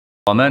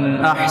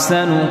ومن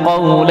أحسن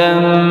قولا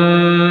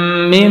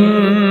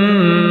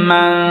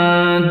ممن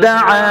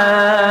دعا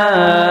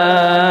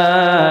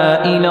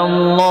إلى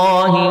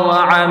الله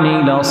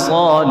وعمل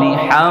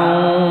صالحا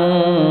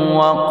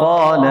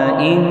وقال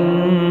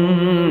إنني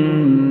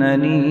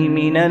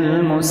من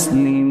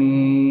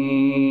المسلمين.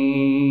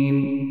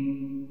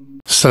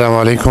 السلام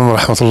عليكم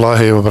ورحمة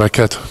الله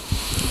وبركاته.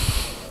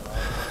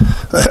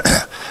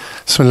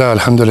 بسم الله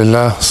الحمد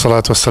لله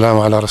الصلاة والسلام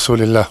على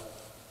رسول الله.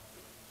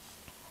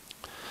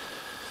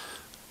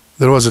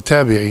 There was a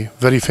tabi'i,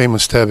 very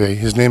famous tabi'i.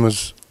 His name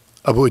was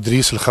Abu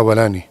Idris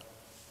al-Khawalani.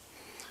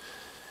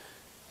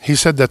 He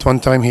said that one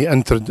time he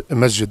entered a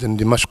masjid in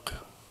Dimashq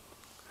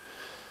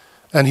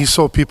and he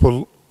saw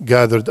people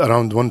gathered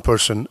around one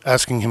person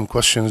asking him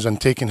questions and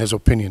taking his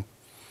opinion.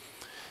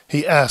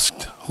 He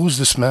asked, "Who's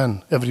this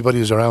man? Everybody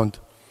is around."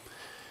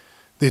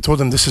 They told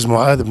him, "This is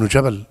Mu'adh ibn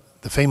Jabal,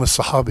 the famous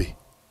Sahabi."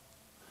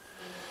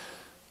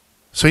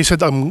 So he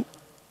said,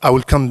 I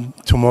will come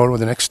tomorrow,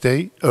 the next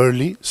day,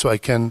 early, so I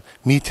can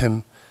meet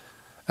him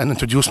and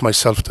introduce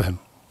myself to him.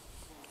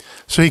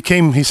 So he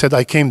came, he said,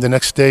 I came the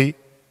next day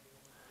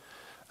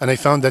and I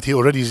found that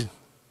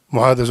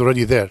Mu'adh is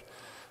already there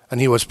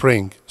and he was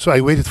praying. So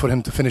I waited for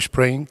him to finish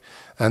praying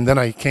and then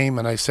I came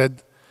and I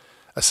said,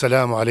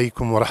 "Assalamu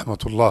alaikum wa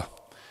rahmatullah."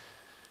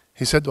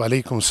 He said, "Wa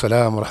alaikum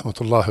assalam wa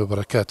rahmatullahi wa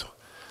barakatuh."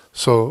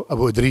 So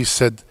Abu Idris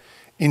said,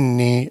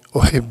 "Inni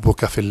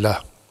uhibbuka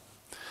fillah."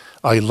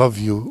 I love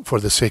you for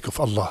the sake of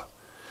Allah.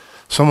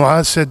 So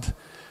Mu'adh said,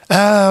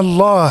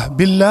 "Allah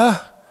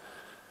billah?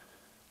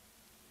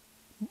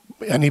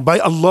 Yani by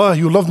Allah,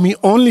 you love me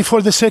only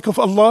for the sake of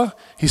Allah?"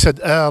 He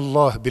said,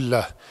 "Allah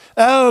billah.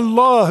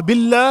 Allah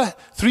billah."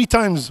 3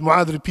 times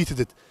Mu'adh repeated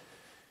it.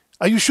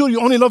 "Are you sure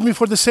you only love me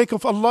for the sake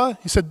of Allah?"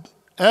 He said,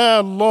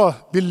 "Allah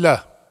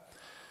billah."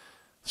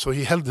 So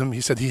he held him,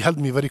 he said, he held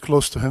me very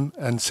close to him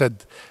and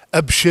said,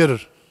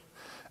 "Abshir,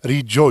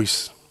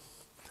 rejoice.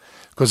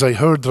 Because I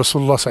heard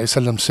Rasulullah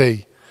ﷺ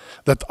say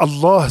that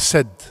Allah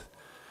said,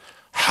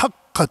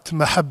 حقت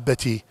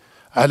محبتي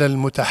على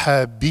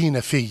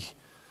المتحابين في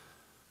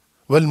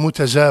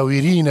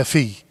والمتزاورين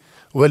في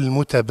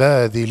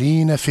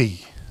والمتبادلين في."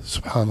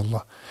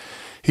 Subhanallah.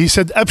 He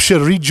said,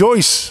 "Abshir,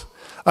 rejoice.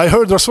 I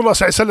heard Rasulullah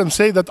ﷺ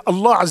say that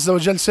Allah Azza wa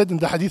Jal said in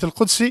the Hadith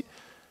al-Qudsi,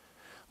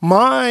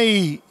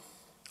 my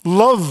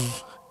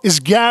love is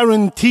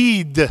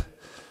guaranteed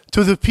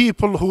to the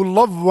people who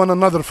love one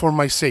another for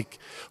my sake,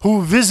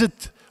 who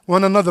visit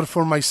one another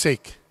for my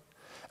sake,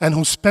 and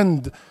who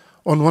spend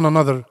on one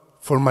another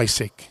for my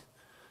sake."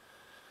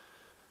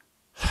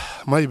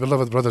 My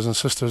beloved brothers and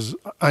sisters,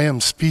 I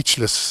am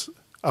speechless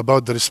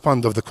about the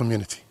response of the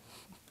community.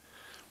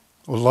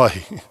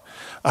 Wallahi,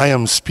 I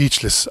am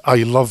speechless. I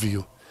love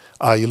you.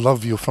 I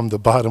love you from the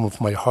bottom of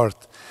my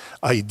heart.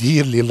 I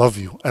dearly love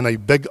you, and I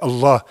beg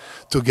Allah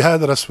to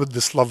gather us with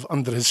this love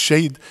under His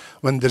shade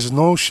when there's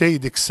no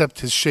shade except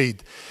His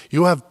shade.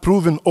 You have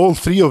proven all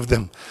 3 of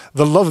them.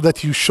 The love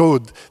that you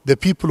showed, the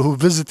people who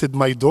visited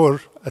my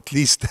door at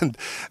least, and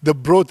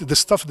the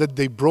stuff that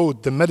they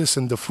brought, the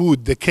medicine, the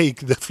food, the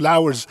cake, the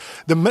flowers,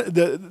 the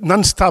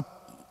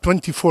non-stop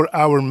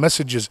 24-hour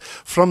messages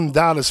from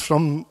Dallas,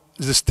 from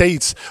the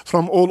States,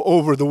 from all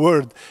over the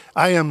world.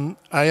 I am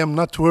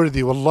not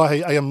worthy,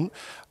 wallahi.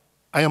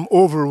 I am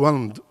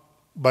overwhelmed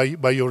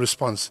by your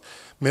response.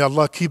 May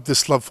Allah keep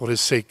this love for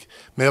His sake.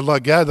 May Allah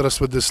gather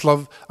us with this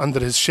love under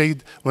His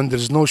shade when there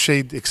is no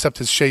shade except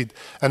His shade.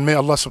 And may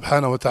Allah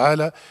subhanahu wa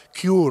ta'ala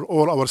cure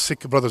all our sick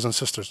brothers and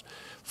sisters.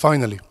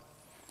 Finally,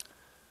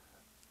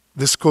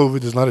 this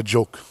COVID is not a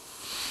joke.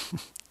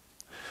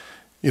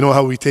 You know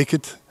how we take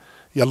it?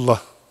 Yallah.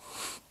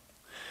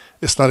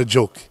 It's not a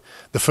joke.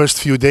 The first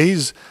few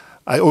days,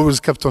 I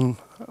always kept on,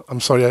 I'm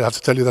sorry, I have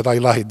to tell you that I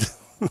lied.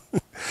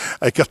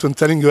 I kept on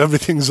telling you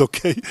everything's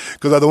okay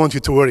because I don't want you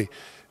to worry.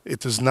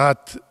 It's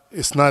not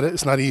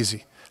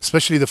easy,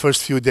 especially the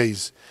first few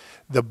days.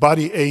 The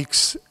body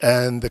aches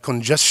and the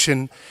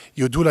congestion,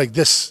 you do like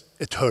this,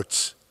 it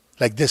hurts.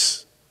 Like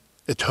this,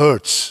 it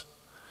hurts.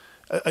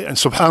 And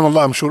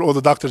subhanAllah, I'm sure all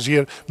the doctors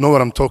here know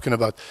what I'm talking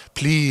about.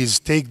 Please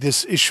take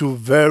this issue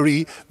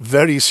very,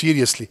 very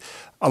seriously.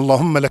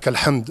 Allahumma lakal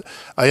hamd.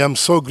 I am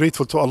so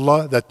grateful to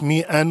Allah that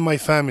me and my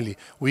family,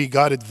 we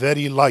got it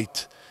very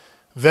light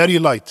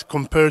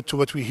compared to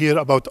what we hear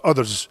about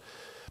others.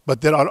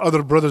 But there are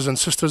other brothers and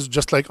sisters,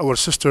 just like our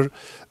sister,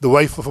 the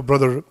wife of a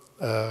brother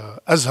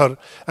Azhar,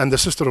 and the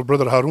sister of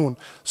brother Harun.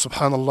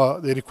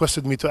 Subhanallah, they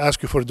requested me to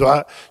ask you for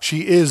dua.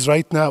 She is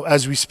right now,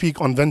 as we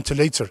speak, on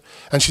ventilator,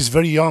 and she's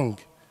very young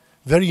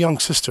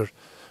sister.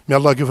 May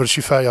Allah give her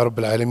shifa, ya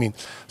Rabbil Alameen.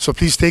 So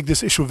please take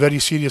this issue very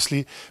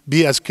seriously.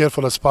 Be as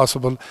careful as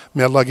possible.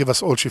 May Allah give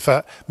us all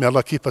shifa. May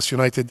Allah keep us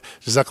united.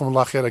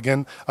 Jazakumullah khair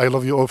again. I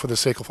love you all for the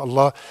sake of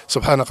Allah.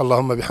 Subhanak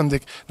Allahumma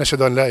bihamdik.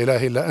 Nashhadu an la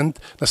ilaha illa ant.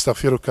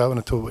 Nastaghfiruka wa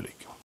natubu ilayk.